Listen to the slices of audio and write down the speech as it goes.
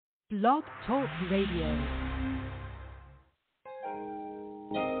Blog Talk Radio.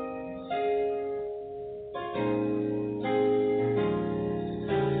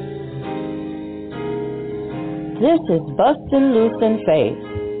 This is Bustin' Loose in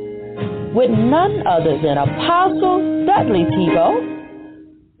Faith with none other than Apostle Dudley Thibeaux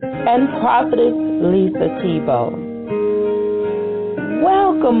and Prophetess Thibeaux.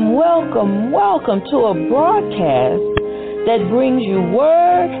 Welcome, welcome, welcome to a broadcast that brings you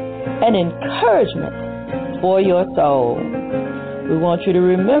word and encouragement for your soul. We want you to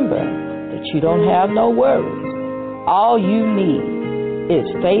remember that you don't have no worries. All you need is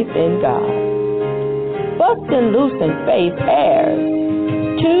faith in God. Bustin' Loose in Faith airs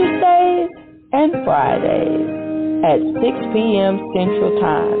Tuesdays and Fridays at 6 p.m. Central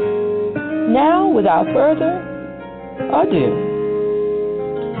Time. Now, without further ado,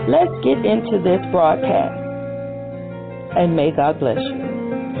 let's get into this broadcast, and may God bless you.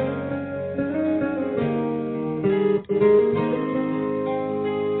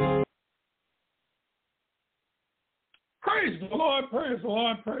 Praise the Lord, praise the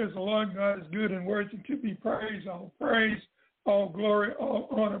Lord, praise the Lord. God is good and worthy to be praised. All praise, all glory, all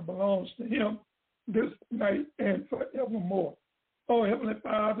honor belongs to Him this night and forevermore. Oh, Heavenly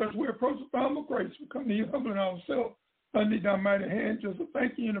Father, as we approach the throne of grace, we come to you humbling ourselves under thy mighty hand, just to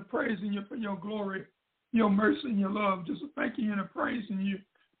thank you and to praising you for your glory, your mercy, and your love. Just to thank you and to praising you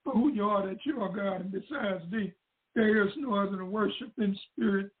for who you are, that you are God, and besides thee, there is no other to worship in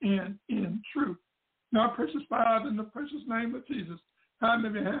spirit and in truth. Now, precious Father, in the precious name of Jesus, hide me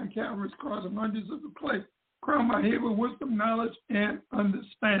behind Calvary's cross and hundreds of the clay. Crown my head with wisdom, knowledge, and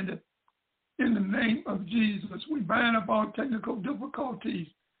understanding. In the name of Jesus, we bind up all technical difficulties,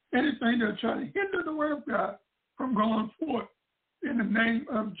 anything that try to hinder the word of God from going forth. In the name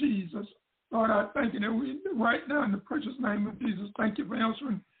of Jesus, Lord, I thank you that we right now in the precious name of Jesus, thank you for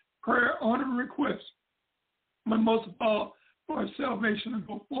answering prayer, honor, and requests. But most of all, for our salvation and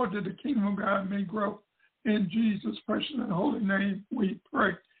go forward that the kingdom of God may grow. In Jesus' precious and holy name we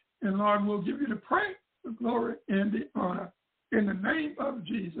pray. And Lord, we'll give you the praise, the glory, and the honor. In the name of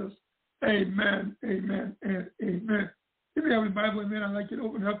Jesus, amen, amen, and amen. If you have a Bible, amen, I'd like you to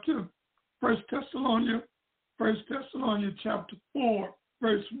open up to 1 Thessalonians chapter 4,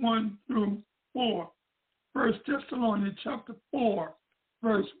 verse 1 through 4. 1 Thessalonians chapter 4,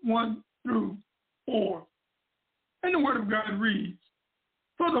 verse 1 through 4. And the word of God reads,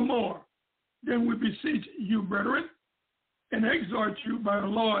 Furthermore, then we beseech you, brethren, and exhort you by the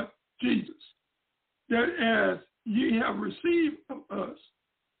Lord Jesus, that as ye have received of us,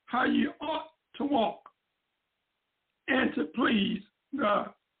 how ye ought to walk, and to please God,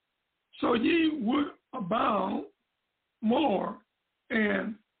 so ye would abound more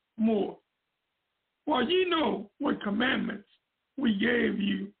and more. For ye know what commandments we gave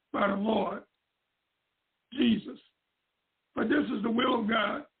you by the Lord Jesus. But this is the will of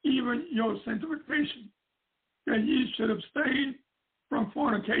God, even your sanctification, that ye should abstain from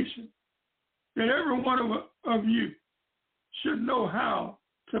fornication, that every one of you should know how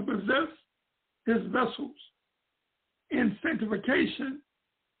to possess his vessels in sanctification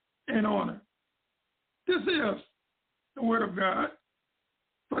and honor. This is the word of God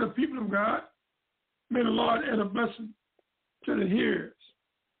for the people of God. May the Lord add a blessing to the hearers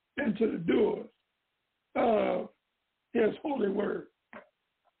and to the doers of his holy word.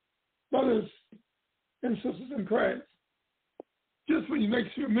 Brothers and sisters in Christ, just for the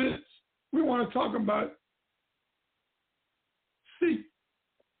next few minutes, we want to talk about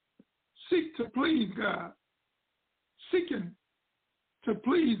seek to please God, seeking to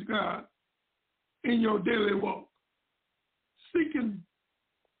please God in your daily walk, seeking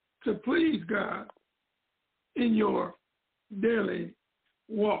to please God in your daily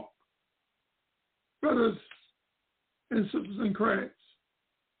walk. Brothers and sisters in Christ,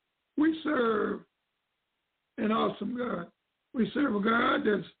 we serve an awesome God. We serve a God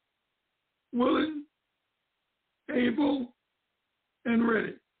that's willing, able, and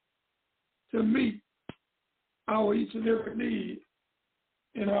ready to meet our each and every need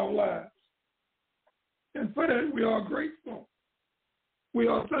in our lives. And for that, we are grateful. We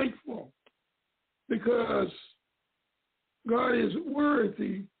are thankful because God is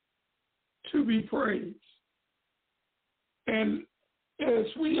worthy to be praised. And as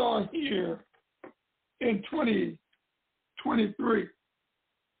we are here in 2023,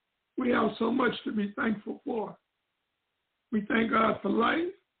 we have so much to be thankful for. We thank God for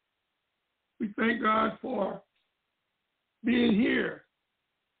life. We thank God for being here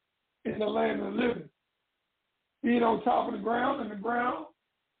in the land of the living, being on top of the ground and the ground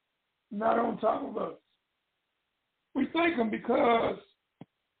not on top of us. We thank him because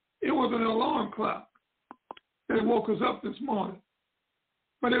it wasn't an alarm clock that woke us up this morning,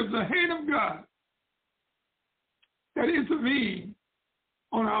 but it was the hand of God that intervened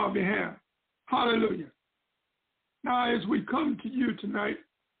on our behalf. Hallelujah. Now, as we come to you tonight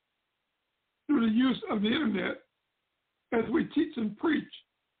through the use of the internet, as we teach and preach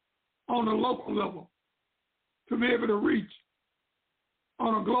on a local level, to be able to reach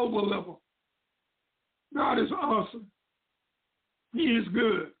on a global level, God is awesome. He is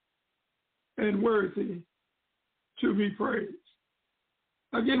good and worthy to be praised.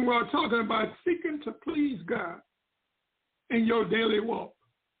 Again, we're talking about seeking to please God in your daily walk.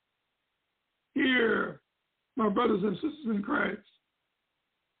 Here, my brothers and sisters in Christ,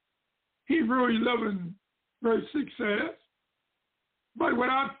 Hebrews 11, verse 6 says, but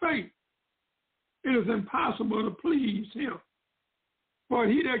without faith, it is impossible to please him. For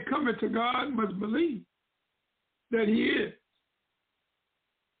he that cometh to God must believe that he is,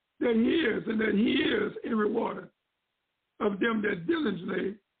 and that he is a rewarder of them that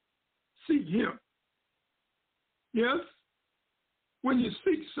diligently seek him. Yes, when you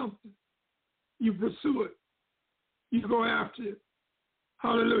seek something, you pursue it. You go after it.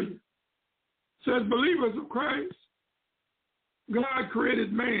 Hallelujah. So as believers of Christ, God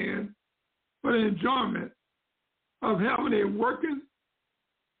created man for the enjoyment of having a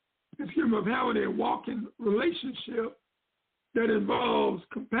walking relationship that involves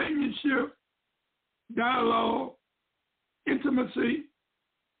companionship, dialogue, intimacy,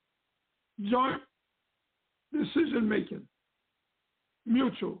 joint decision-making,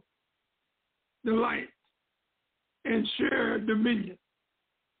 mutual delight, and shared dominion.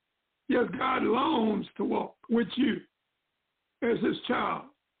 Yes, God longs to walk with you as his child,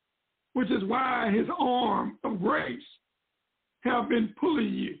 which is why his arm of grace have been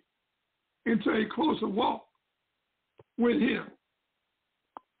pulling you into a closer walk with him.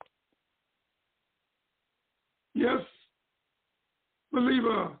 Yes,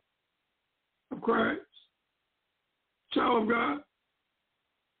 believer of Christ, child of God,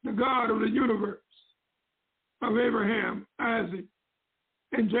 the God of the universe, of Abraham, Isaac,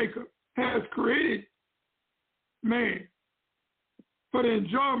 and Jacob, has created man for the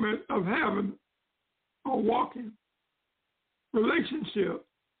enjoyment of having a walking relationship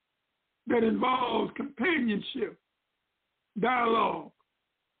that involves companionship, dialogue,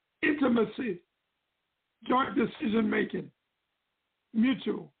 intimacy, joint decision-making,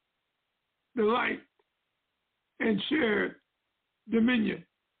 mutual delight, and shared dominion.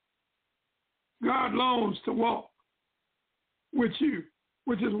 God longs to walk with you,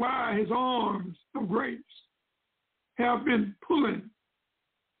 which is why his arms of grace have been pulling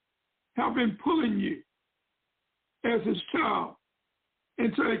you as his child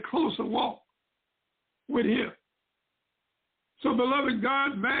into a closer walk with him. So, beloved,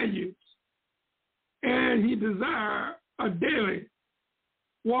 God values and he desires a daily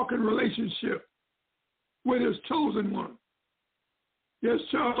walking relationship with his chosen one. Yes,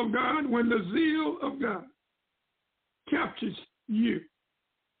 child of God, when the zeal of God captures you,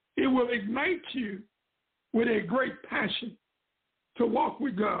 it will ignite you with a great passion to walk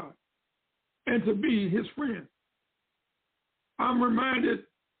with God and to be his friend. I'm reminded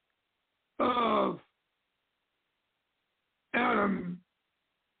of Adam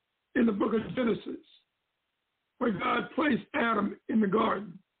in the book of Genesis, where God placed Adam in the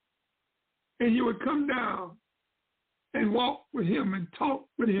garden, and he would come down and walk with him and talk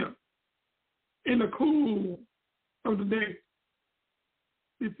with him in the cool of the day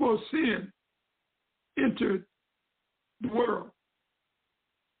before sin entered the world.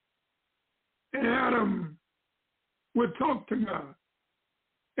 And Adam would talk to God,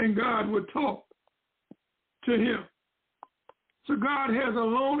 and God would talk to him. So God has a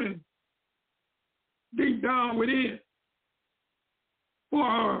longing deep down within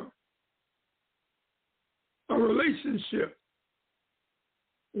for a relationship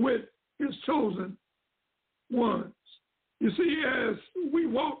with his chosen ones. You see, as we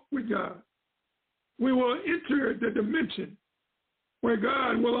walk with God, we will enter the dimension where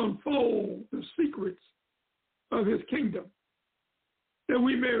God will unfold the secrets of his kingdom, that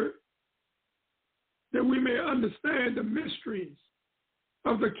we may understand the mysteries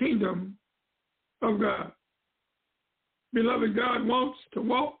of the kingdom of God. Beloved, God wants to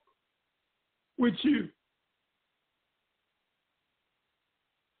walk with you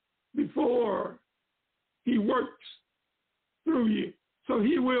before he works through you. So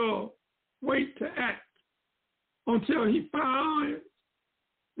he will wait to act until he finds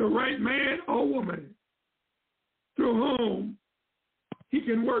the right man or woman through whom he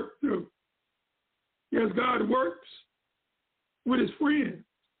can work through. Yes, God works with his friends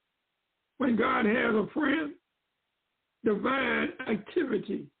When God has a friend, divine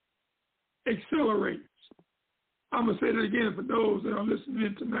activity accelerates. I'm going to say that again for those that are listening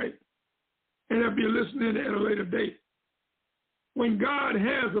in tonight and that'll be listening at a later date. When God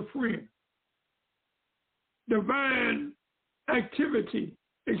has a friend, divine activity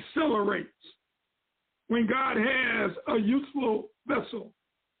accelerates. When God has a useful vessel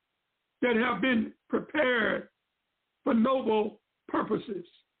that have been prepared for noble purposes,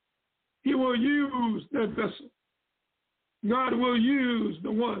 he will use that vessel. God will use the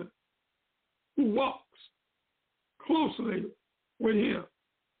one who walks closely with him.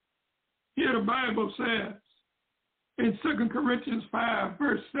 Here the Bible says in 2 Corinthians 5,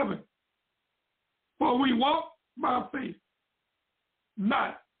 verse 7, for we walk by faith,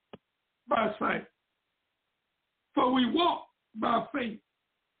 not by sight. For we walk by faith,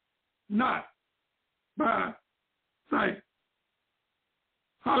 not by sight.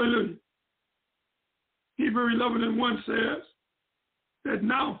 Hallelujah. Hebrews 11:1 says that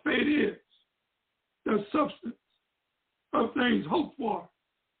now faith is the substance of things hoped for,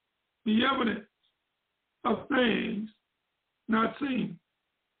 the evidence of things not seen.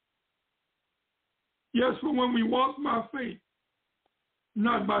 Yes, for when we walk by faith,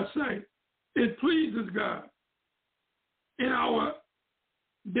 not by sight, it pleases God in our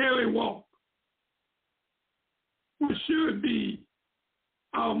daily walk, which should be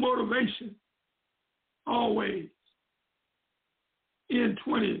our motivation always in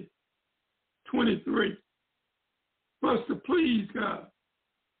 2023, for us to please God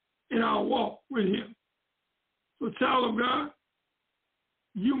in our walk with him. So, child of God,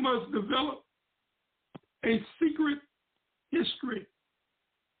 you must develop a secret history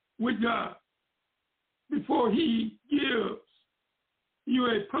with God before he gives you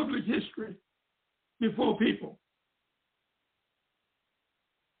a public history before people.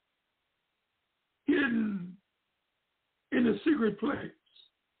 Hidden in a secret place,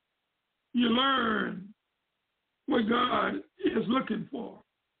 you learn what God is looking for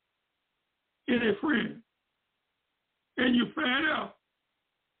in a friend, and you find out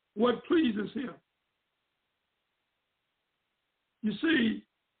what pleases him. You see,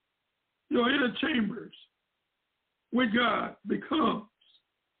 your inner chambers with God becomes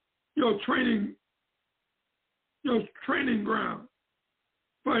your training ground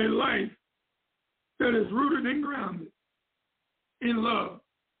for a life that is rooted and grounded in love,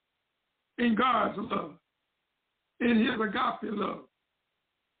 in God's love, in his agape love.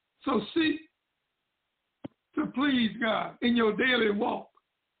 So seek to please God in your daily walk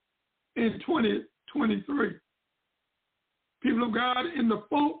in 2023. People of God, in the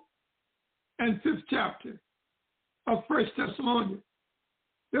 4th and 5th chapter of 1 Thessalonians,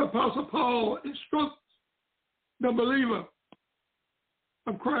 the Apostle Paul instructs the believer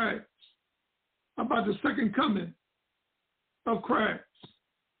of Christ about the second coming of Christ.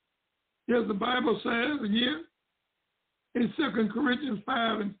 As the Bible says again in 2 Corinthians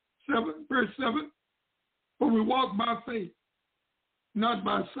 5 and 7, verse 7, for we walk by faith, not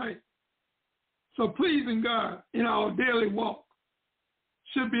by sight. So pleasing God in our daily walk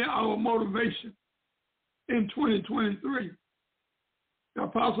should be our motivation in 2023. The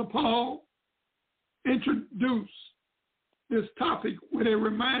Apostle Paul introduced this topic with a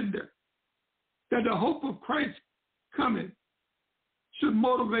reminder that the hope of Christ's coming should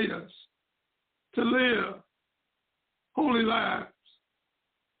motivate us to live holy lives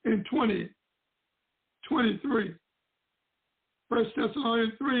in 2023. 1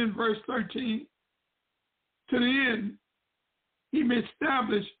 Thessalonians 3 and verse 13, to the end, he may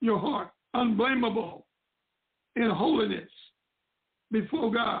establish your heart unblameable in holiness before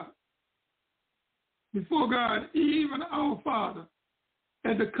God, even our Father,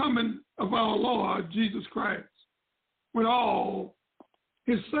 at the coming of our Lord Jesus Christ, with all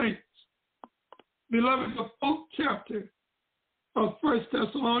his saints. Beloved, the 4th chapter of 1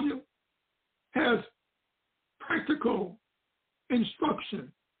 Thessalonians has practical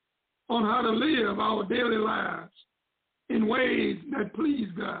instruction on how to live our daily lives in ways that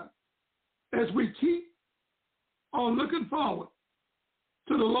please God, as we keep on looking forward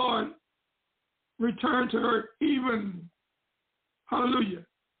to the Lord return to earth, even, hallelujah,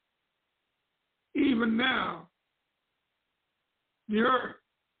 even now, the earth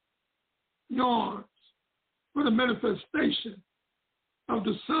yawns for the manifestation of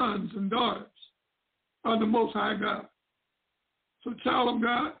the sons and daughters of the Most High God. So, child of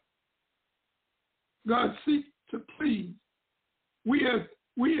God, God seeks to please. We as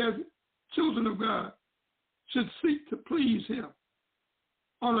children of God should seek to please him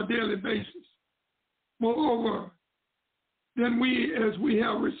on a daily basis. Moreover, then as we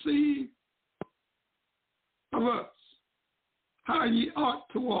have received of us, how ye ought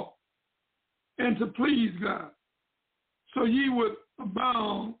to walk, and to please God, so ye would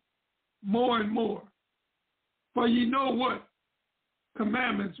abound more and more. For ye know what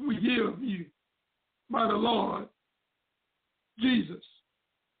commandments we give you by the Lord Jesus.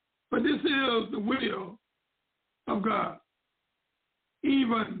 But this is the will of God,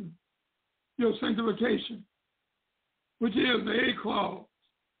 even your sanctification, which is the A clause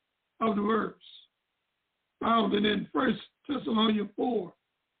of the verse, found in 1 Thessalonians 4,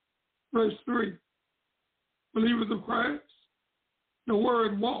 verse 3. Believers of Christ, the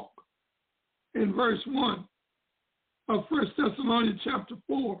word walk in verse 1 of 1 Thessalonians chapter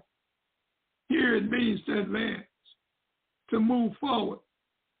 4, here it means to advance, to move forward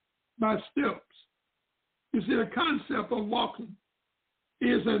by steps. You see, the concept of walking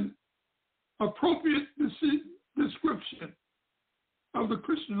is an appropriate description of the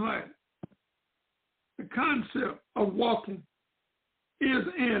Christian life. The concept of walking is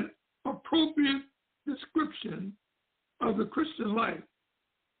an appropriate description of the Christian life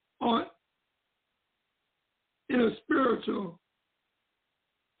in a spiritual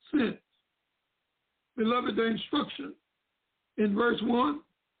sense. Beloved, the instruction in verse 1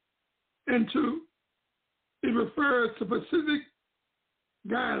 and 2, it refers to specific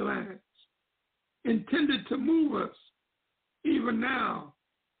guidelines intended to move us even now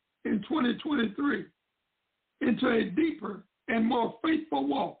in 2023 into a deeper and more faithful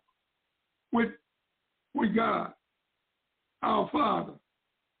walk with God, our Father,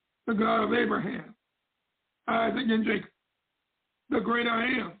 the God of Abraham, Isaac, and Jacob, the great I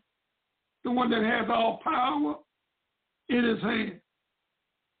am, the one that has all power in his hand.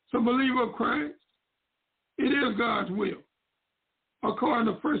 So, believer of Christ, it is God's will, according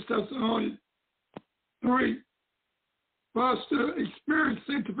to 1 Thessalonians 3, for us to experience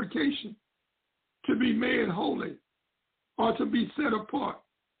sanctification, to be made holy, or to be set apart.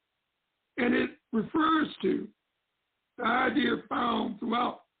 And it refers to the idea found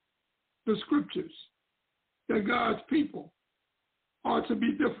throughout the scriptures that God's people are to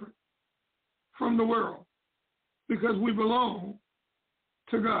be different from the world because we belong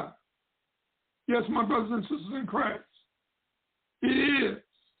to God. Yes, my brothers and sisters in Christ, it is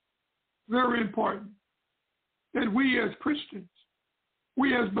very important that we as Christians,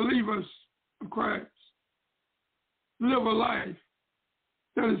 we as believers of Christ, live a life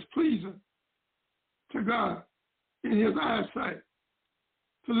that is pleasing to God in his eyesight,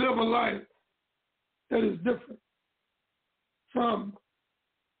 to live a life that is different from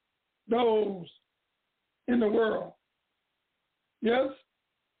those in the world. Yes,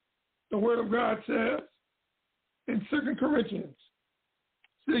 the Word of God says in 2 Corinthians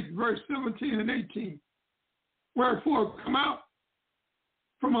 6, verse 17 and 18, wherefore come out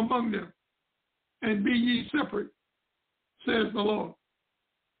from among them and be ye separate, says the Lord,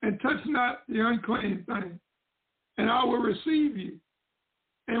 and touch not the unclean thing, and I will receive you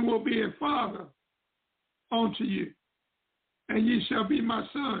and will be a father unto you, and ye shall be my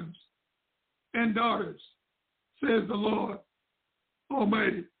sons and daughters, says the Lord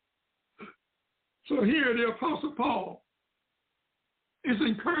Almighty. So here the Apostle Paul is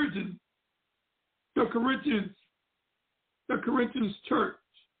encouraging the Corinthians church.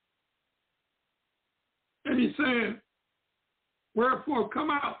 And he's saying, wherefore come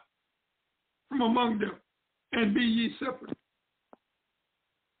out from among them and be ye separate.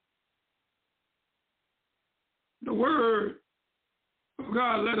 The word of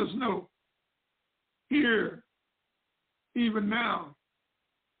God let us know here, even now,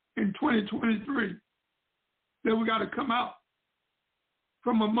 in 2023, that we got to come out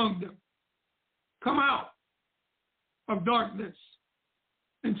from among them. Come out of darkness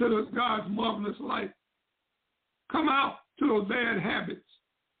into God's marvelous light. Come out to those bad habits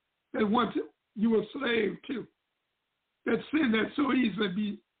that once you were slave to, that sin that so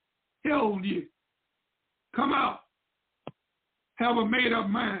easily beheld you. Come out. Have a made-up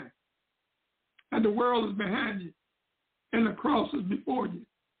mind. And the world is behind you, and the cross is before you.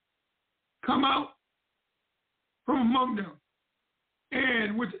 Come out from among them,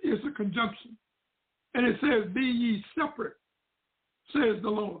 and which is a conjunction. And it says, be ye separate, says the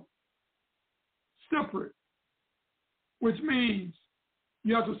Lord. Separate, which means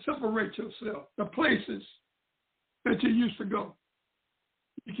you have to separate yourself. The places that you used to go,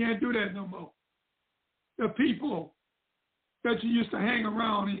 you can't do that no more. The people that you used to hang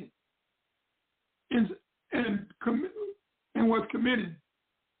around and was committing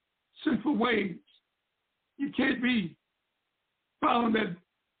sinful ways, you can't be following that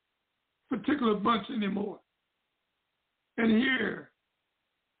particular bunch anymore. And here,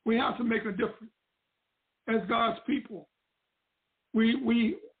 we have to make a difference. as God's people,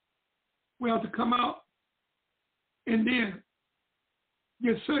 we have to come out and then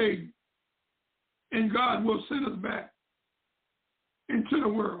get saved, and God will send us back into the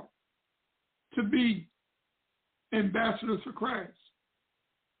world to be ambassadors for Christ,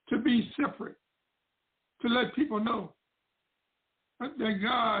 to be separate, to let people know that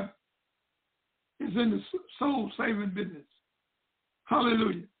God is in the soul-saving business.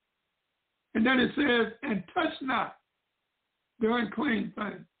 Hallelujah. And then it says, and touch not the unclean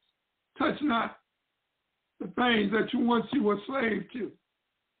things. Touch not the things that once you were slave to.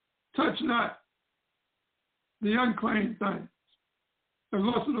 Touch not the unclean things, the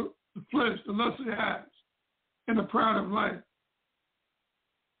lust of the flesh, the lust of the eyes, and the pride of life.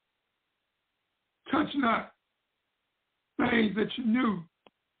 Touch not things that you knew,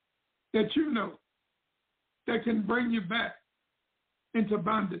 that you know, that can bring you back into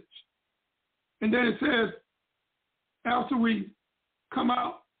bondage. And then it says, after we come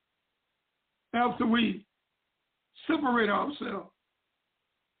out, after we separate ourselves,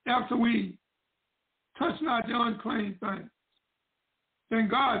 after we touch not the unclean things, then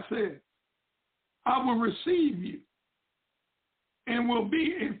God says, I will receive you and will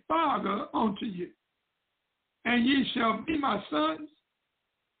be a father unto you, and ye shall be my sons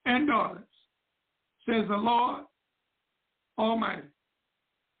and daughters, says the Lord Almighty.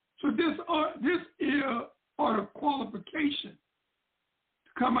 So this is the qualification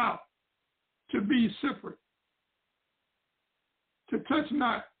to come out, to be separate, to touch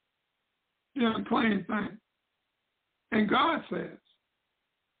not the unclean thing. And God says,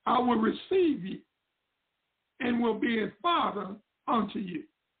 I will receive you and will be a father unto you,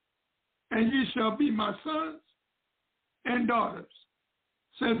 and ye shall be my sons and daughters,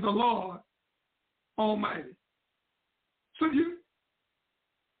 says the Lord Almighty. So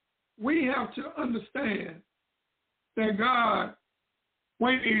we have to understand that God's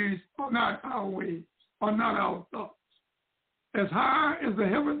ways are not our ways, are not our thoughts. As high as the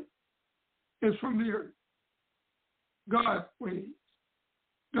heaven is from the earth, God's ways,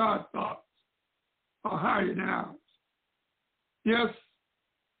 God's thoughts are higher than ours. Yes,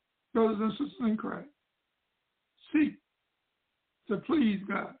 brothers and sisters in Christ, seek to please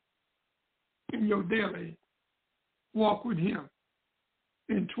God in your daily walk with Him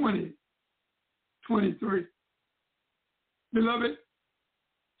in 2023. Beloved,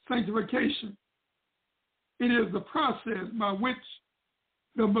 sanctification, it is the process by which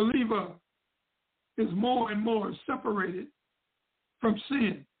the believer is more and more separated from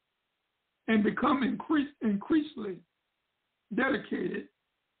sin and become increasingly dedicated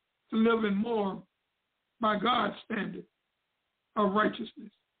to living more by God's standard of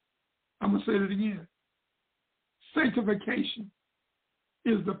righteousness. I'm going to say that again. Sanctification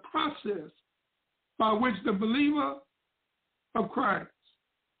is the process by which the believer of Christ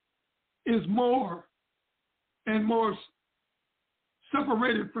is more and more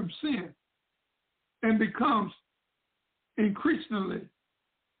separated from sin and becomes increasingly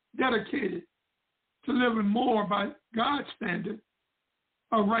dedicated to living more by God's standard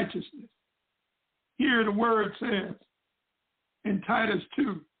of righteousness. Here the word says in Titus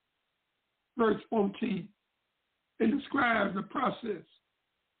 2, verse 14, it describes the process.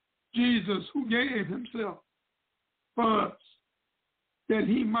 Jesus, who gave himself for us, that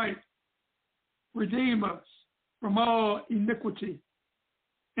he might redeem us from all iniquity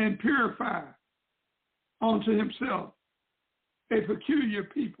and purify unto himself a peculiar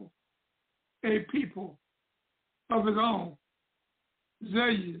people, a people of his own,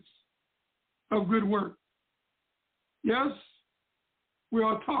 zealous of good work. Yes, we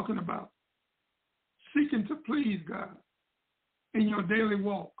are talking about seeking to please God in your daily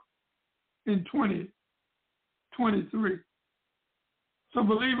walk in 2023. So,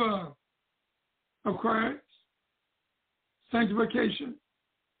 believer of Christ, sanctification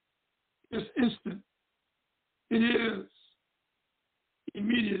is instant. It is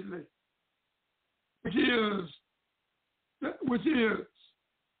immediately, which is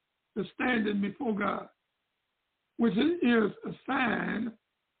the standing before God, which is assigned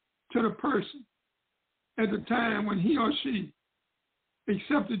to the person at the time when he or she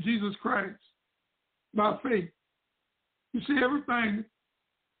accepted Jesus Christ by faith. You see, everything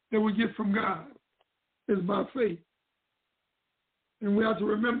that we get from God is by faith. And we have to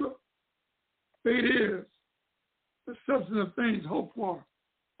remember, faith is the substance of things hoped for,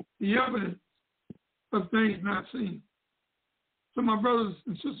 the evidence of things not seen. So my brothers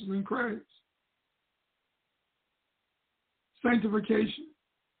and sisters in Christ, sanctification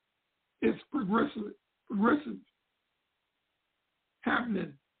is progressive,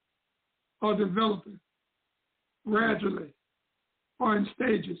 happening or developing gradually or in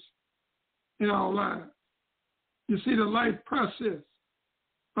stages in our lives. You see, the life process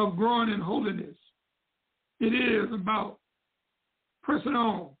of growing in holiness, it is about pressing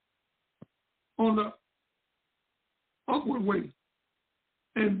on the upward way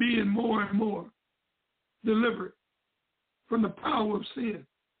and being more and more delivered from the power of sin.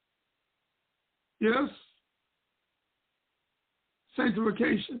 Yes,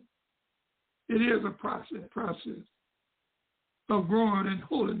 sanctification, it is a process of growing in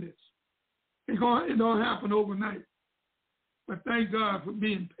holiness. It don't happen overnight. But thank God for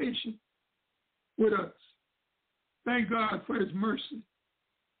being patient with us. Thank God for his mercy,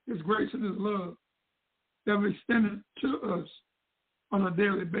 his grace, and his love that are extended to us on a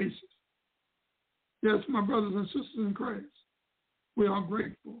daily basis. Yes, my brothers and sisters in Christ, we are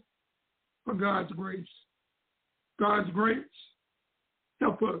grateful for God's grace. God's grace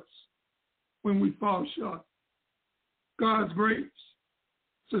help us when we fall short. God's grace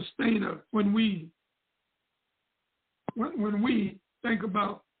sustain us when we think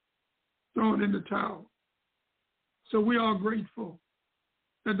about throwing in the towel. So we are grateful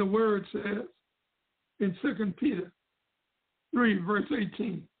that the word says in 2 Peter 3, verse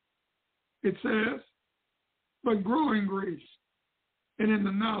 18, it says, but grow in grace and in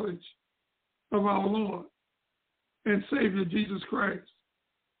the knowledge of our Lord and Savior Jesus Christ.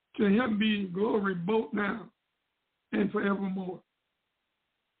 To him be glory both now and forevermore.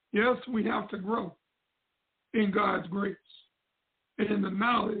 Yes, we have to grow in God's grace and in the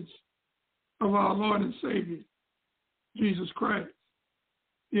knowledge of our Lord and Savior, Jesus Christ,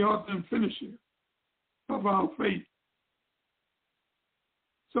 the author and finisher of our faith.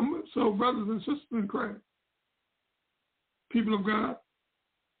 So brothers and sisters in Christ, people of God,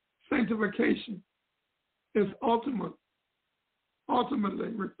 sanctification is ultimately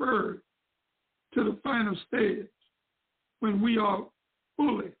referred to the final stage when we are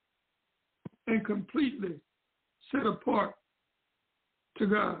fully and completely set apart to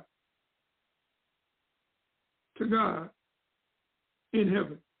God in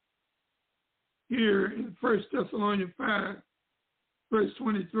heaven. Here in 1 Thessalonians 5, verse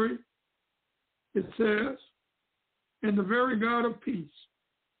 23, it says, and the very God of peace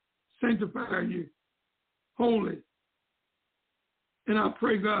sanctify you wholly. And I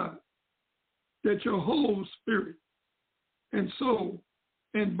pray, God, that your whole spirit and soul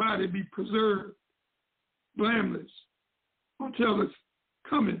and body be preserved blameless until the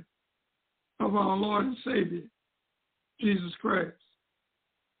coming of our Lord and Savior, Jesus Christ.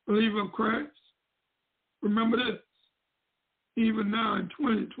 Believer of Christ, remember this, even now in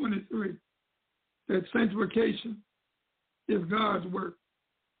 2023, that sanctification is God's work.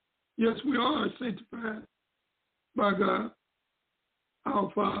 Yes, we are sanctified by God,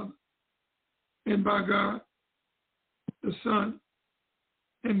 our Father, and by God, the Son,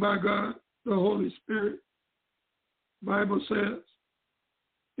 and by God, the Holy Spirit. The Bible says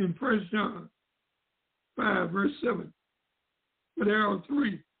in 1 John 5, verse 7, but there are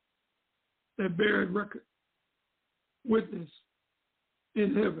three that bear record, witness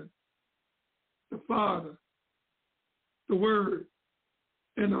in heaven, the Father, the Word,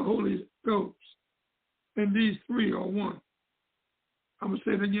 and the Holy Ghost. And these three are one. I'm going to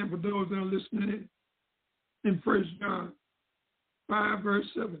say it again for those that are listening in 1 John 5, verse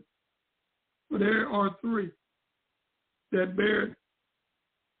 7. For there are three that bear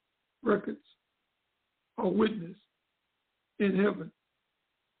records or witness in heaven,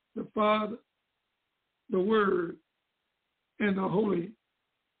 the Father, the Word, and the Holy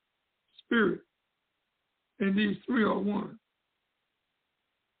Spirit. And these three are one.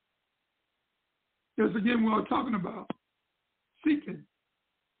 Yes, again, we are talking about seeking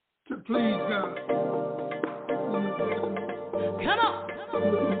to please God. Come on.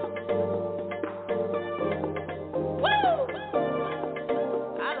 Woo!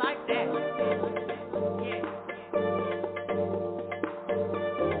 I like that. Yeah.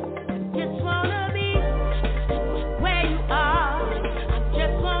 Just wanna be where you are. I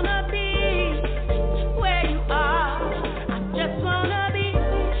just wanna be where you are. I just wanna be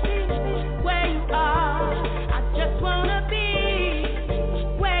where you are. I just wanna be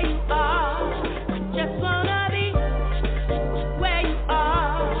where you are. I just wanna be where you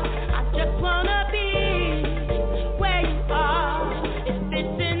are. I just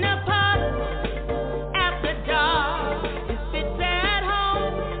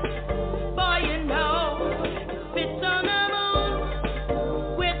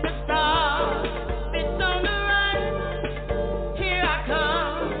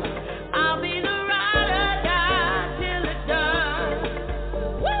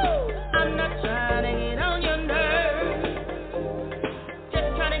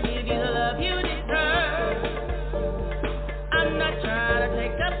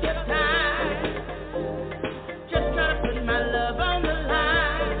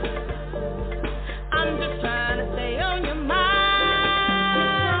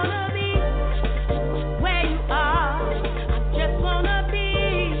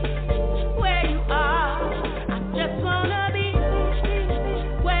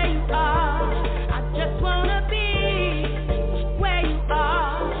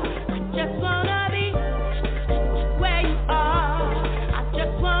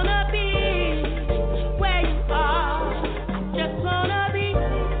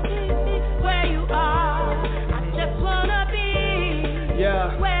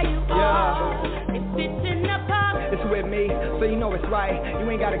with me, so you know it's right. You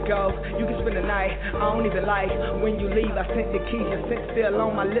ain't gotta go, you can spend the night. I don't even like when you leave. I sent the keys, your scent still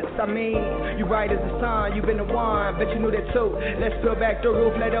on my lips. I mean, you bright as the sun, you been the one, bet you knew that too. Let's peel back the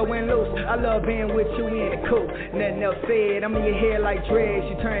roof, let the wind loose. I love being with you in the coop. Nothing else said, I'm in your hair like dreads.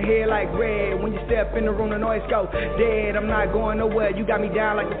 You turn hair like red. When you step in the room, the noise go dead. I'm not going nowhere, you got me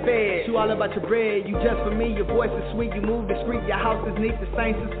down like the Fed. You all about your bread, you just for me. Your voice is sweet, you move discreet. Your house is neat, the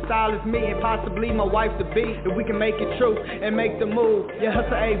same sister style as me, and possibly my wife to be. If we can make it true and make the move. Your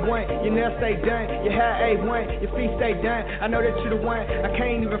hustle A1, your nails stay done. Your hair A1, your feet stay done. I know that you're the one, I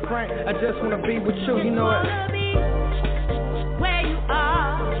can't even front. I just wanna be with you, you know it. Where you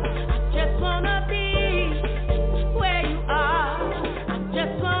are, I just wanna be. Where you are, I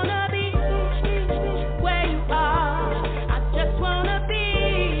just wanna be. Where you are, I just wanna be.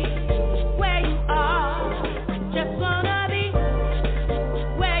 Where you are, I just wanna be.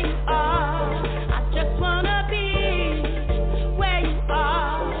 Where you are, I just wanna be. Where you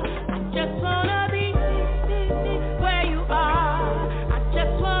are, I just wanna be. Where you are, I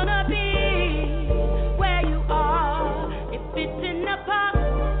just wanna be. Where you are, if it's in the park,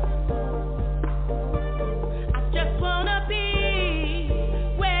 I just wanna be.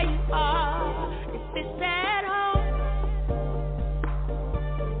 Where you are, if it's at home,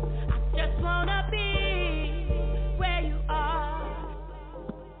 I just wanna be. Where you are.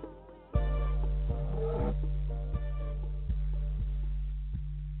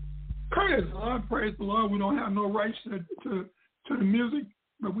 Praise the Lord. We don't have no rights to the music,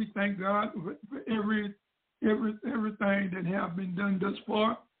 but we thank God for everything that have been done thus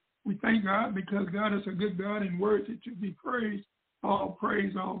far. We thank God because God is a good God and worthy to be praised. All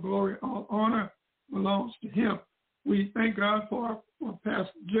praise, all glory, all honor belongs to Him. We thank God for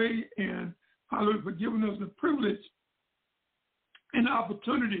Pastor Jay and hallelujah for giving us the privilege and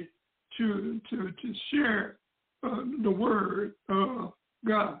opportunity to share the word of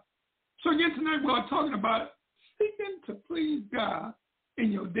God. So again, tonight we are talking about seeking to please God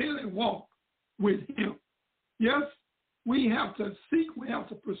in your daily walk with Him. Yes, we have to seek, we have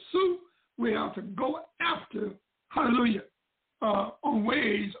to pursue, we have to go after, hallelujah, on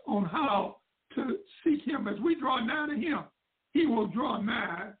ways on how to seek Him. As we draw nigh to Him, He will draw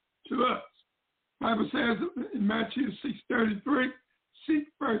nigh to us. The Bible says in Matthew 6:33, seek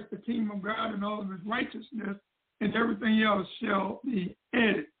first the kingdom of God and all of His righteousness, and everything else shall be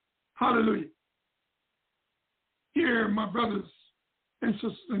added. Hallelujah. Here, my brothers and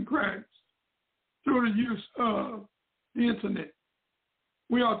sisters in Christ, through the use of the internet,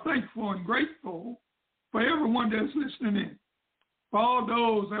 we are thankful and grateful for everyone that's listening in. For all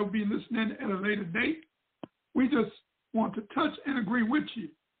those that will be listening at a later date, we just want to touch and agree with you.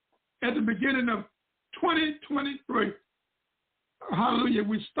 At the beginning of 2023, hallelujah,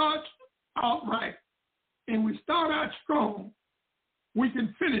 we start out right and we start out strong. We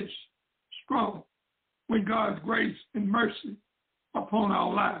can finish strong with God's grace and mercy upon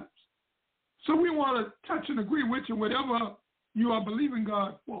our lives. So we want to touch and agree with you, whatever you are believing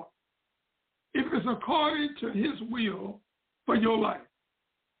God for. If it's according to His will for your life,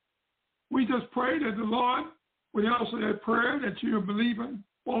 we just pray that the Lord will answer that prayer that you are believing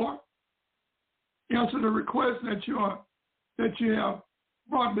for, answer the request that you have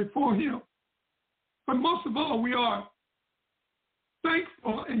brought before Him. But most of all, we are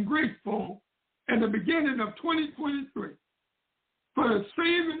thankful and grateful at the beginning of 2023 for the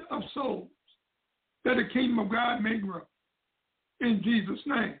saving of souls, that the kingdom of God may grow. In Jesus'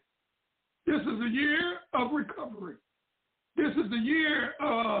 name. This is a year of recovery. This is the year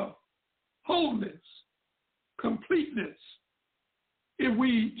of wholeness, completeness. If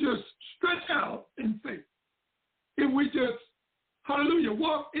we just stretch out in faith, if we just, hallelujah,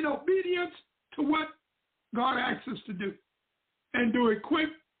 walk in obedience to what God asks us to do, and do it quick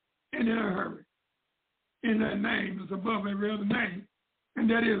and in a hurry. In that name is above every other name, and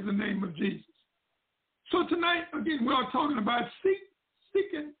that is the name of Jesus. So tonight, again, we are talking about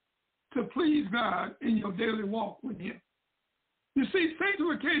seeking to please God in your daily walk with Him. You see,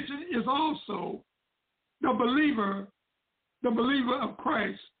 sanctification is also the believer of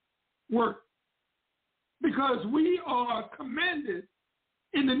Christ's work, because we are commanded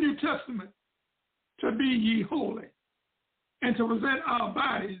in the New Testament to be ye holy and to present our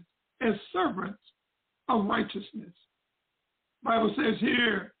bodies as servants of righteousness. The Bible says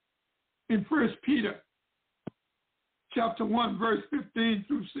here in 1 Peter chapter 1, verse 15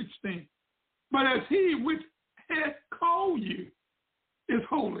 through 16, but as He which hath called you is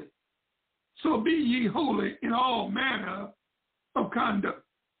holy, so be ye holy in all manner of conduct.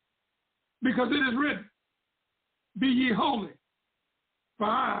 Because it is written, be ye holy, for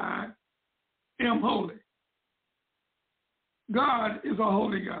I am holy. God is a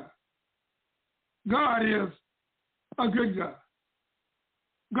holy God. God is a good God.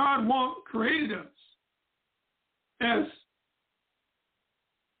 God created us as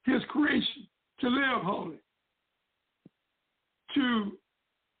his creation to live holy, to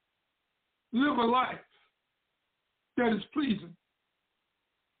live a life that is pleasing.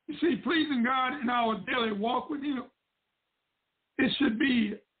 You see, pleasing God in our daily walk with him, it should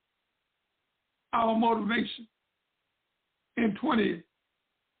be our motivation in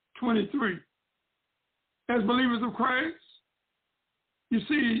 2023. As believers of Christ, you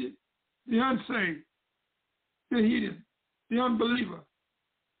see, the unsaved, the heathen, the unbeliever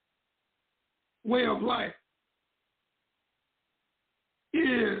way of life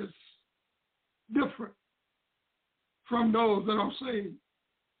is different from those that are saved.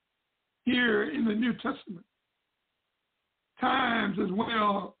 Here in the New Testament, times as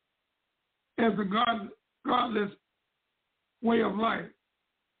well as the godless way of life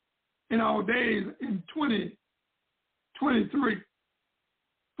in our days in 2023,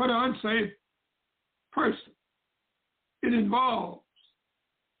 for the unsaved person, it involves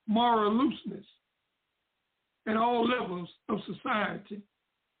moral looseness at all levels of society.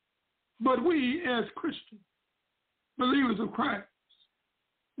 But we as Christians, believers of Christ,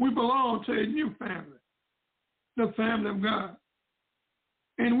 we belong to a new family, the family of God.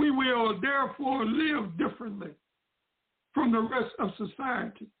 And we will therefore live differently from the rest of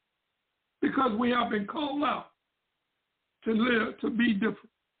society because we have been called out to live, to be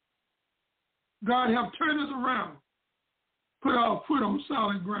different. God have turned us around, put our foot on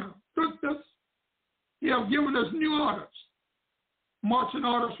solid ground. He have given us new orders, marching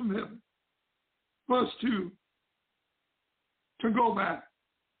orders from heaven, for us to go back.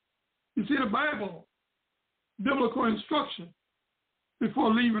 You see, the Bible, biblical instruction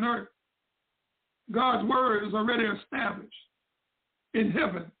before leaving earth, God's word is already established in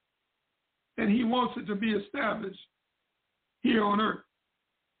heaven, and he wants it to be established here on earth.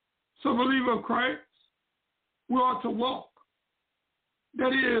 So, believer of Christ, we ought to walk.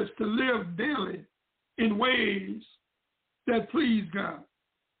 That is, to live daily in ways that please God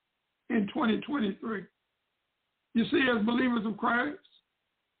in 2023. You see, as believers of Christ,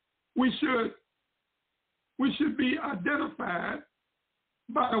 we should be identified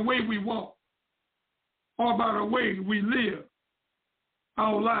by the way we walk or by the way we live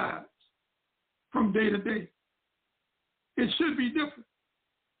our lives from day to day. It should be different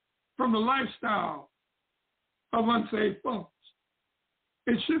from the lifestyle of unsaved folks.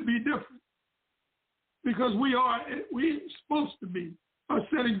 It should be different because we're supposed to be a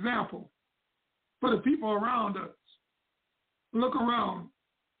set example for the people around us. Look around.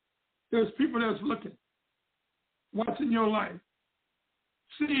 There's people that's looking, watching your life,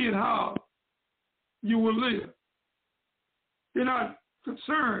 seeing how you will live. They're not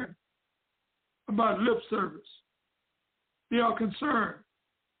concerned about lip service. They are concerned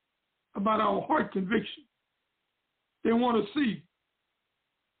about our heart conviction. They want to see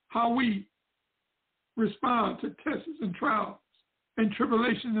how we respond to tests and trials and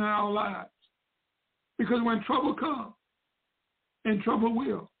tribulations in our lives. Because when trouble comes, and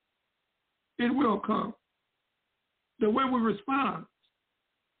trouble it will come, the way we respond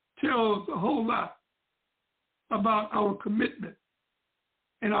tells a whole lot about our commitment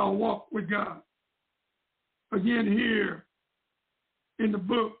and our walk with God. Again, here in the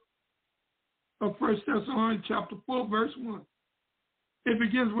book of 1 Thessalonians chapter 4, verse 1, it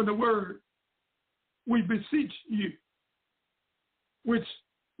begins with the word, we beseech you, which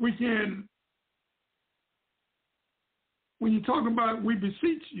we can, when you talk about we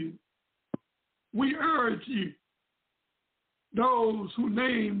beseech you, we urge you, those who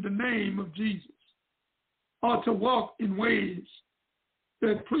name the name of Jesus, are to walk in ways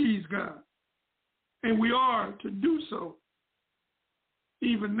that please God. And we are to do so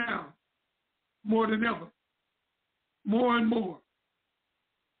even now, more than ever, more and more,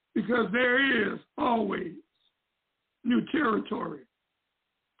 because there is always new territory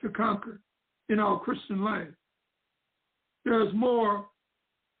to conquer in our Christian life. There's more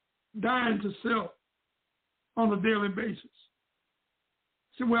dying to self on a daily basis.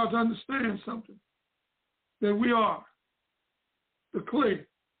 So we have to understand something, that we are the clay.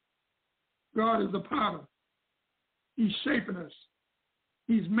 God is the potter. He's shaping us.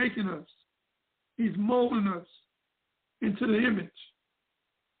 He's making us. He's molding us into the image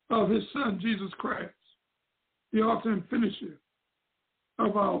of his son, Jesus Christ, the author and finisher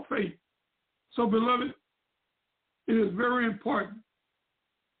of our faith. So, beloved, it is very important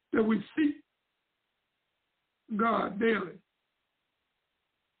that we seek God daily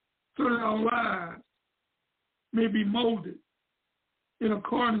so that our lives may be molded in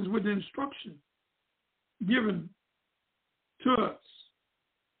accordance with the instruction given to us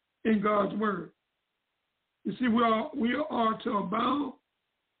in God's word. You see, we are to abound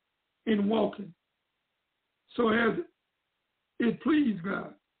in walking so as it pleased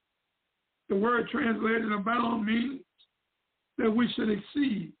God. The word translated abound means that we should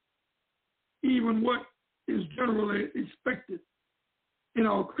exceed even what is generally expected in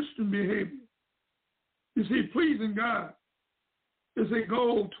our Christian behavior. You see, pleasing God is a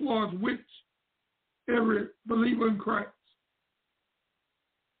goal towards which every believer in Christ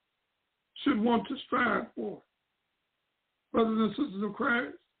should want to strive for. Brothers and sisters of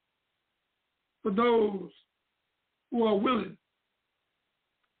Christ, for those who are willing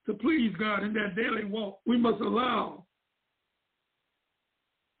to please God in their daily walk, we must allow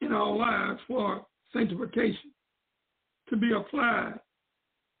in our lives for sanctification to be applied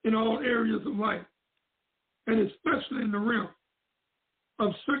in all areas of life, and especially in the realm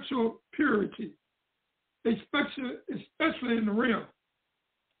of sexual purity, especially in the realm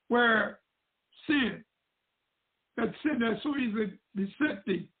where that sin that so easily beset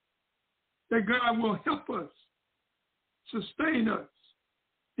thee, that God will help us, sustain us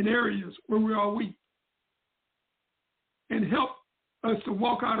in areas where we are weak, and help us to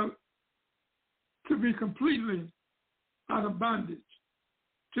walk to be completely out of bondage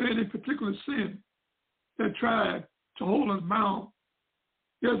to any particular sin that tried to hold us bound.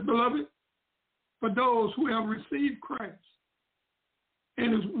 Yes, beloved, for those who have received Christ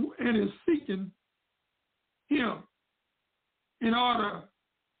and is seeking Him in order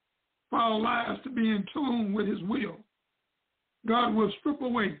for our lives to be in tune with His will, God will strip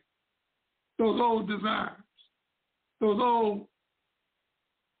away those old desires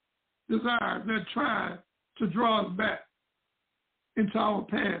that try to draw us back into our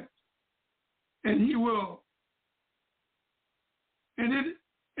past. And He will, and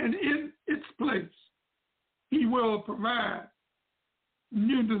in its place, He will provide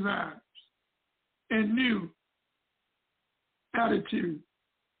new desires and new attitudes.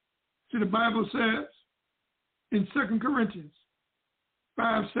 See, the Bible says in 2 Corinthians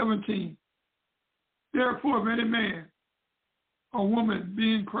 5:17, therefore, if any man or woman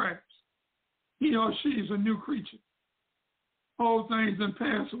be in Christ, he or she is a new creature. All things have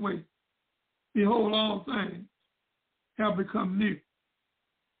passed away. Behold, all things have become new.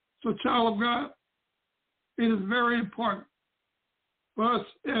 So, child of God, it is very important for us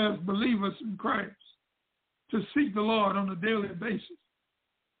as believers in Christ to seek the Lord on a daily basis,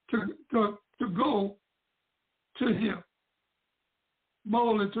 to go to Him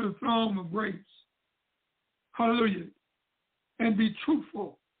boldly to the throne of grace. Hallelujah. And be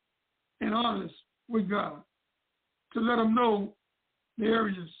truthful and honest with God, to let Him know the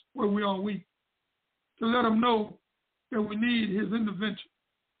areas where we are weak, to let Him know that we need His intervention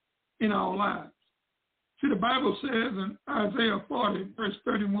in our lives. See, the Bible says in Isaiah 40, verse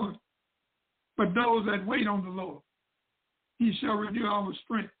 31, but those that wait on the Lord, He shall renew our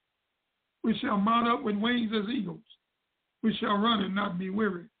strength. We shall mount up with wings as eagles. We shall run and not be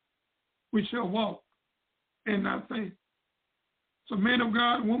weary. We shall walk and not faint. So, man of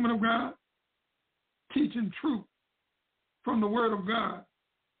God, woman of God, teaching truth from the Word of God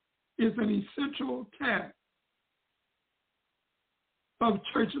is an essential task of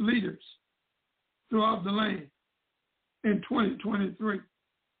church leaders throughout the land in 2023.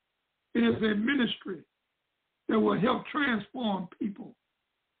 It is a ministry that will help transform people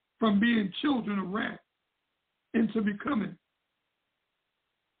from being children of wrath into becoming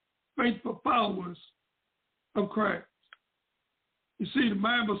faithful followers of Christ. You see, the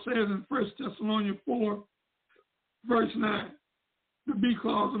Bible says in 1 Thessalonians 4, verse 9, the B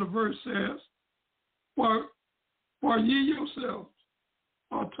clause of the verse says, For ye yourselves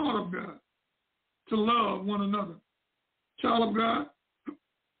are taught of God to love one another. Child of God,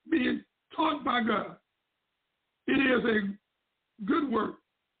 being taught by God, it is a good work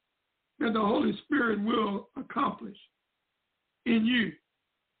that the Holy Spirit will accomplish in you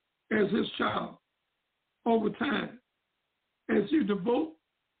as His child over time, as you devote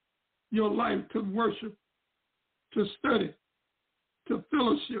your life to worship, to study, to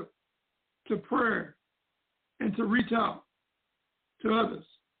fellowship, to prayer, and to reach out to others.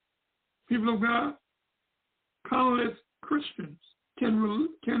 People of God, countless Christians can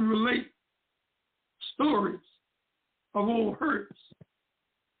relate stories of old hurts,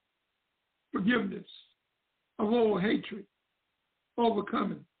 forgiveness, of old hatred,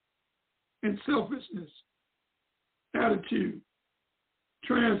 overcoming, and selfishness, attitude,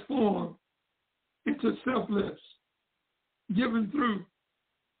 transformed into selfless, given through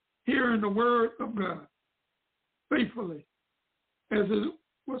hearing the Word of God faithfully as it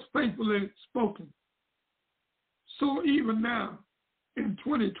was faithfully spoken. So even now, in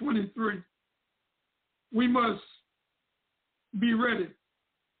 2023, we must be ready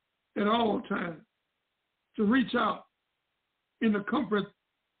at all times to reach out in the comfort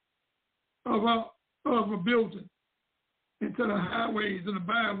of a building into the highways and the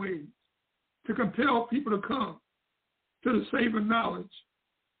byways to compel people to come to the saving knowledge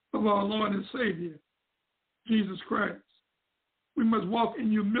of our Lord and Savior, Jesus Christ. We must walk in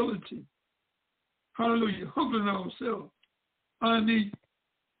humility. Hallelujah. Humbling ourselves underneath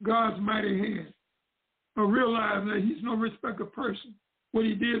God's mighty hand. But realize that he's no respecter of person. What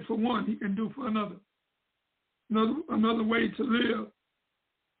he did for one, he can do for another. Another way to live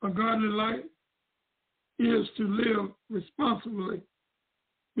a godly life is to live responsibly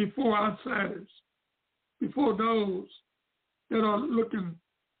before outsiders, before those that are looking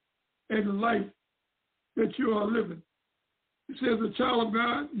at the life that you are living. It says, a child of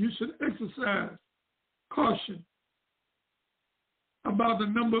God, you should exercise caution about the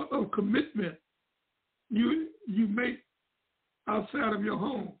number of commitment you make outside of your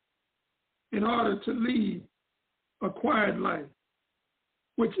home in order to lead a quiet life,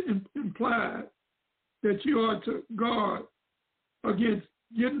 which implies that you are to guard against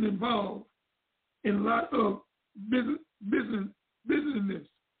getting involved in a lot of busyness,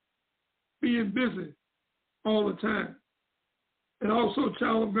 being busy all the time. And also,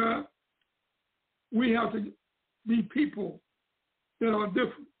 child of God, we have to be people that are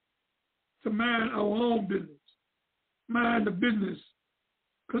different, to mind our own business, mind the business,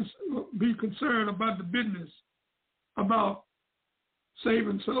 be concerned about the business, about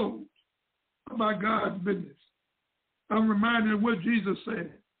saving souls, about God's business. I'm reminded of what Jesus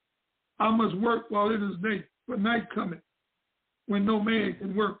said. I must work while it is day, but night cometh when no man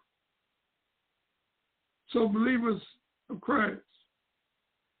can work. So believers of Christ,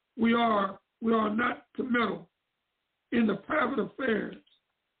 we are not to meddle in the private affairs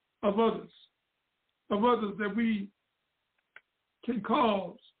of others that we can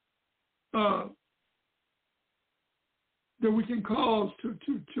cause to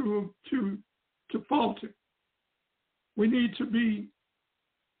falter. We need to be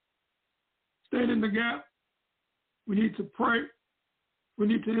stand in the gap. We need to pray. We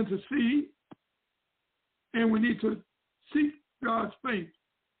need to intercede, and we need to seek God's face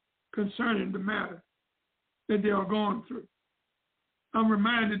concerning the matter that they are going through. I'm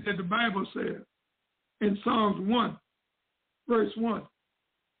reminded that the Bible says in Psalms 1, verse 1,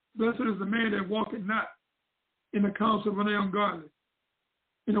 blessed is the man that walketh not in the counsel of the ungodly,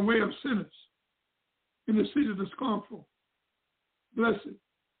 in the way of sinners, in the seat of the scornful. Blessed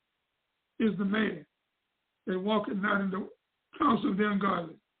is the man that walketh not in the counsel of the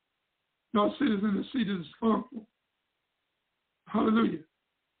ungodly, nor sitteth in the seat of the scornful. Hallelujah.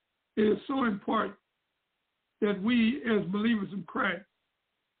 It is so important that we as believers in Christ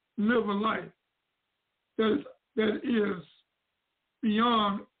live a life that is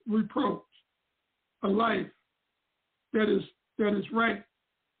beyond reproach, a life that is right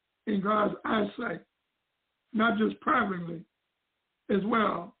in God's eyesight, not just privately as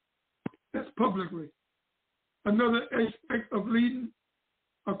well as publicly. Another aspect of leading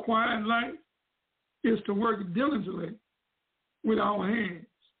a quiet life is to work diligently with our hands.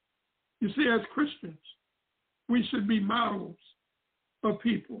 You see, as Christians, we should be models of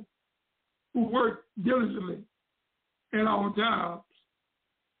people who work diligently at our jobs,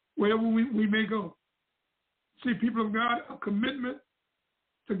 wherever we may go. See, people of God, a commitment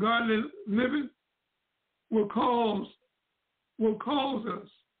to godly living will cause us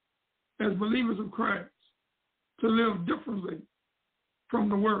as believers of Christ to live differently from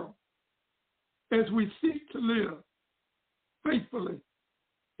the world as we seek to live faithfully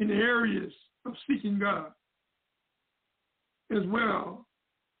in the areas of seeking God, as well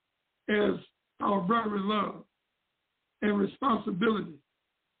as our brotherly love and responsibility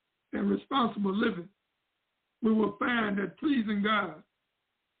and responsible living. We will find that pleasing God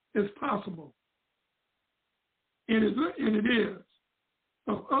is possible. And it is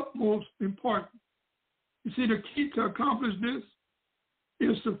of utmost importance. You see, the key to accomplish this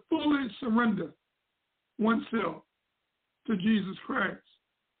is to fully surrender oneself to Jesus Christ,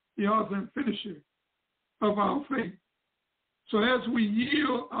 the author and finisher of our faith. So as we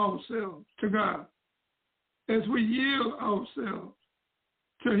yield ourselves to God, as we yield ourselves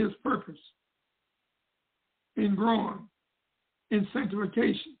to his purpose in growing in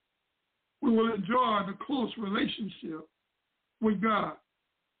sanctification, we will enjoy the close relationship with God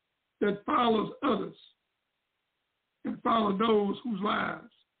that follows others and follow those whose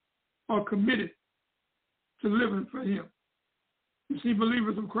lives are committed to living for him. You see,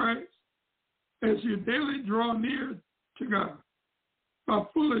 believers of Christ, as you daily draw near to God by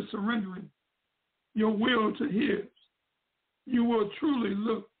fully surrendering your will to His, you will truly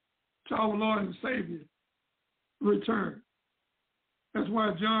look to our Lord and Savior return. That's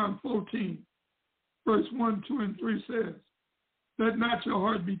why John 14, verse 1, 2, and 3 says, let not your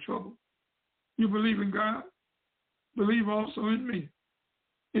heart be troubled. You believe in God, believe also in me.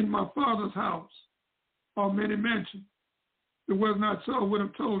 In my Father's house are many mansions. If it was not so, I would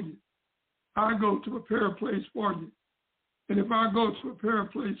have told you. I go to prepare a place for you. And if I go to prepare a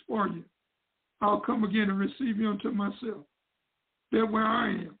place for you, I'll come again and receive you unto myself, that where I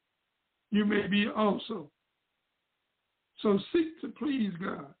am, you may be also. So seek to please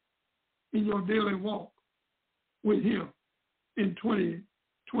God in your daily walk with Him in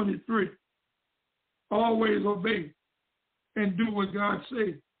 2023. Always obey and do what God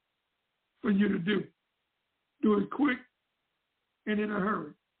says for you to do. Do it quick and in a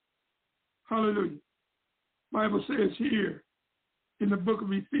hurry. Hallelujah. Bible says here in the book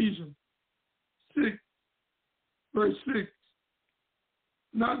of Ephesians 6, verse 6,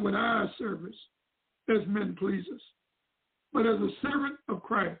 not with eye service as men pleasers, but as a servant of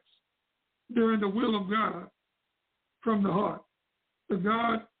Christ, doing the will of God from the heart. The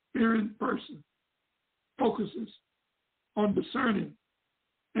God-fearing person focuses on discerning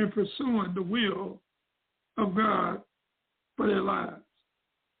and pursuing the will of God for their lives.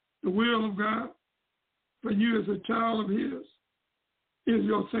 The will of God for you as a child of His is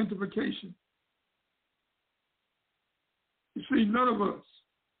your sanctification. You see, none of us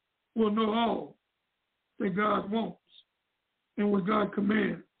will know all that God wants and what God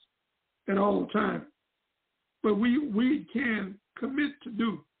commands at all times. But we can commit to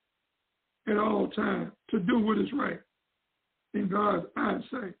do at all times, to do what is right in God's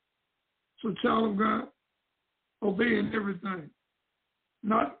eyesight. So, child of God, obey in everything,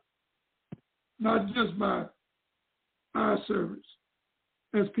 not just by eye service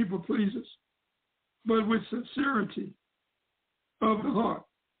as people pleasers, but with sincerity of the heart.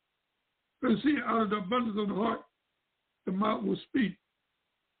 Because see, out of the abundance of the heart, the mouth will speak.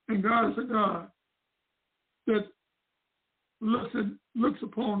 And God is a God that looks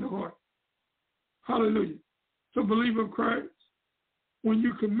upon the heart. Hallelujah. So, believer of Christ, when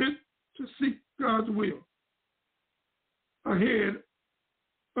you commit to seek God's will ahead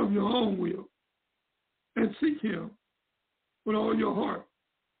of your own will and seek Him with all your heart,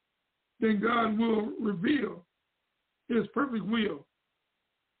 then God will reveal His perfect will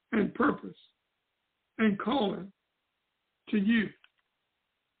and purpose and calling to you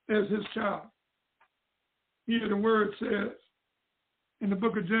as His child. Here the word says in the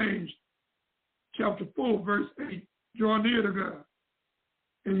book of James, chapter 4, verse 8, draw near to God,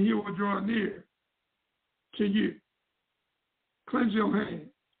 and He will draw near to you. Cleanse your hands,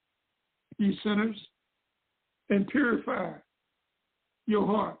 ye sinners, and purify your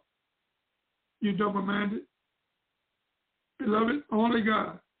heart, you double-minded. Beloved, only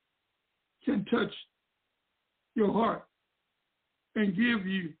God can touch your heart and give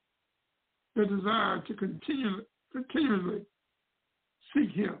you the desire to continually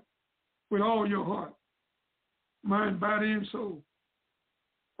seek Him with all your heart, mind, body, and soul.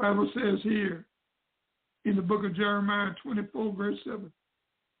 The Bible says here in the book of Jeremiah 24, verse 7,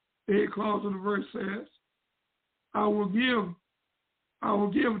 the 8th clause of the verse says, I will give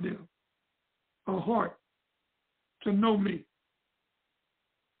them a heart to know me.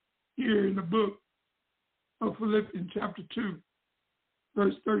 Here in the book of Philippians chapter 2,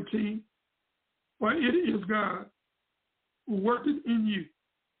 verse 13, for it is God who worketh in you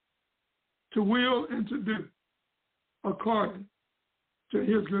to will and to do according to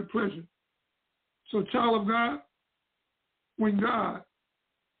His good pleasure. So, child of God, when God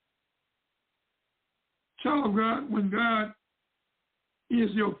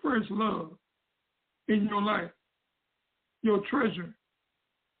is your first love in your life, your treasure,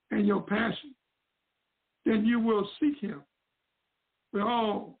 and your passion, then you will seek Him with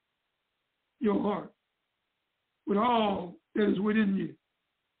all your heart, with all that is within you.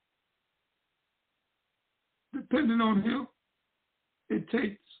 Depending on Him, it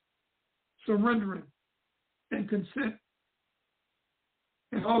takes surrendering and consent,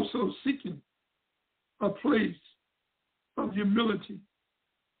 and also seeking a place of humility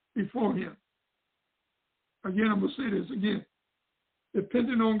before Him. Again, I'm going to say this again.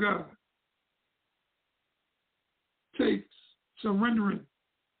 Depending on God takes surrendering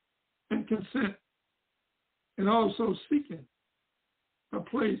and consent, and also seeking a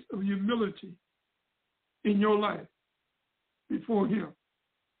place of humility in your life before Him.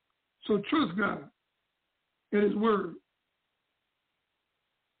 So trust God and His word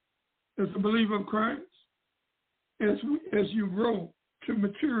as a believer of Christ, as you grow to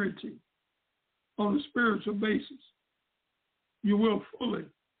maturity on a spiritual basis, you will fully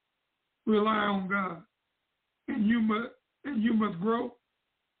rely on God, and you must grow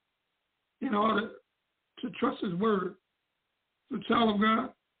in order to trust His word. So, child of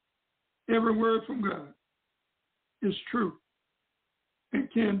God, every word from God is true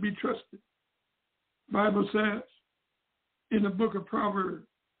and can be trusted. Bible says in the book of Proverbs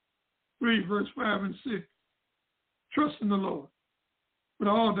 3, verse 5 and 6, trust in the Lord with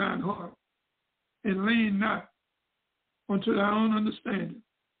all thine heart, and lean not unto thy own understanding.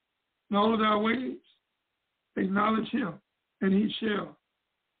 In all of thy ways acknowledge Him, and He shall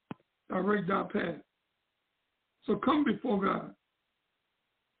direct thy path. So come before God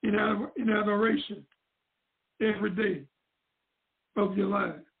in adoration every day of your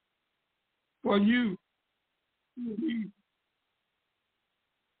life. For you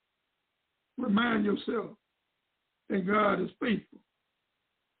remind yourself that God is faithful.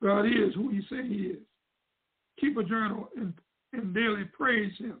 God is who He say He is. Keep a journal and daily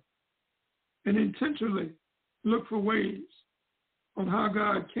praise Him, and intentionally look for ways on how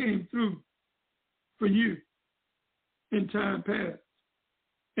God came through for you in time past,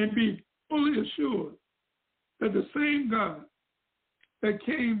 and be fully assured that the same God that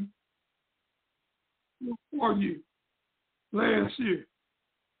came for you last year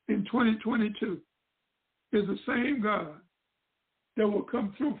in 2022 is the same God that will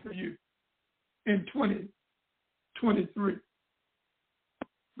come through for you in 2023.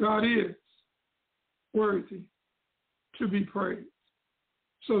 God is worthy to be praised.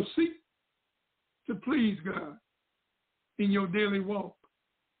 So seek to please God in your daily walk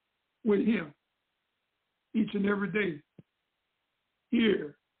with Him each and every day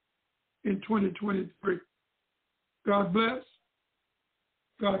here in 2023. God bless.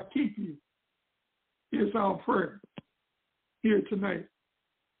 God keep you. It's our prayer here tonight.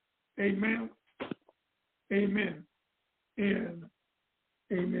 Amen. Amen. And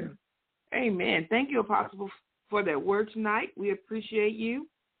amen. Amen. Thank you, Apostle, for that word tonight. We appreciate you.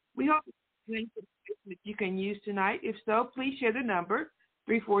 We hope that you can use tonight. If so, please share the number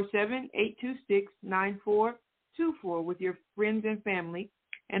 347-826-9424 with your friends and family,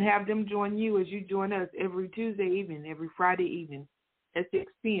 and have them join you as you join us every Tuesday evening, every Friday evening at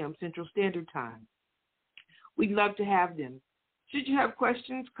 6 p.m. Central Standard Time. We'd love to have them. Should you have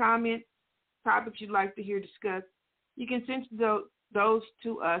questions, comments, topics you'd like to hear discussed, you can send those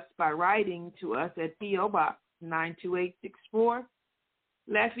to us by writing to us at P.O. Box 92864,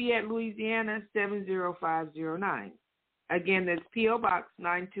 Lafayette, Louisiana 70509. Again, that's P.O. Box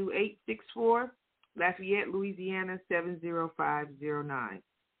 92864, Lafayette, Louisiana 70509.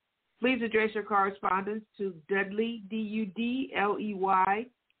 Please address your correspondence to Dudley, D-U-D-L-E-Y,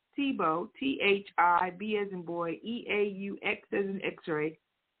 Thibeaux, T-H-I-B as in boy, E-A-U-X as in X-ray,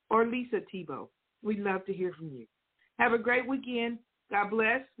 or Lisa Thibeaux. We'd love to hear from you. Have a great weekend. God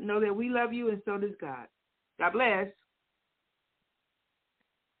bless. Know that we love you, and so does God. God bless.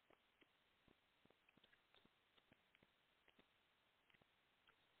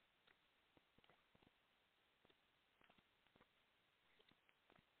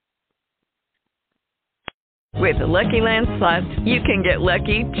 With the Lucky Land Slots, you can get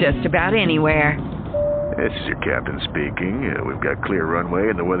lucky just about anywhere. This is your captain speaking. We've got clear runway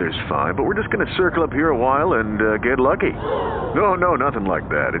and the weather's fine, but we're just going to circle up here a while and get lucky. No, nothing like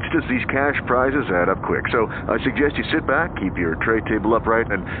that. It's just these cash prizes add up quick. So I suggest you sit back, keep your tray table upright,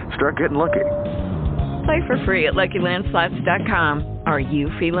 and start getting lucky. Play for free at LuckyLandSlots.com. Are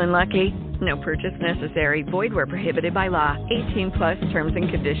you feeling lucky? No purchase necessary. Void where prohibited by law. 18+ terms and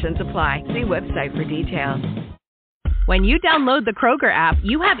conditions apply. See website for details. When you download the Kroger app,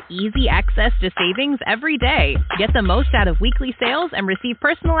 you have easy access to savings every day. Get the most out of weekly sales and receive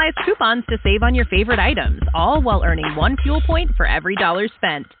personalized coupons to save on your favorite items, all while earning 1 fuel point for every $1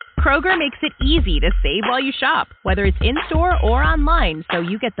 spent. Kroger makes it easy to save while you shop, whether it's in-store or online, so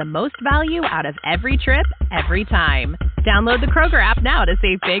you get the most value out of every trip, every time. Download the Kroger app now to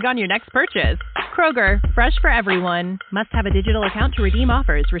save big on your next purchase. Kroger, fresh for everyone. Must have a digital account to redeem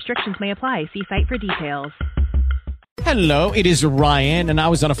offers. Restrictions may apply. See site for details. Hello, it is Ryan, and I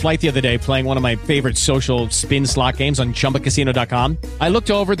was on a flight the other day playing one of my favorite social spin slot games on ChumbaCasino.com. I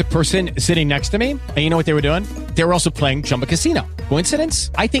looked over at the person sitting next to me, and you know what they were doing? They were also playing Chumba Casino. Coincidence?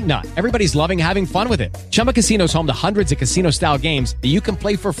 I think not. Everybody's loving having fun with it. Chumba Casino is home to hundreds of casino-style games that you can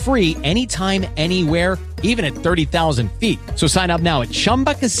play for free anytime, anywhere, even at 30,000 feet. So sign up now at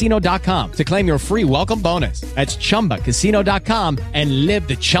ChumbaCasino.com to claim your free welcome bonus. That's ChumbaCasino.com and live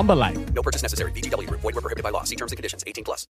the Chumba life. No purchase necessary. VGW. Void where prohibited by law. See terms and conditions. 18+.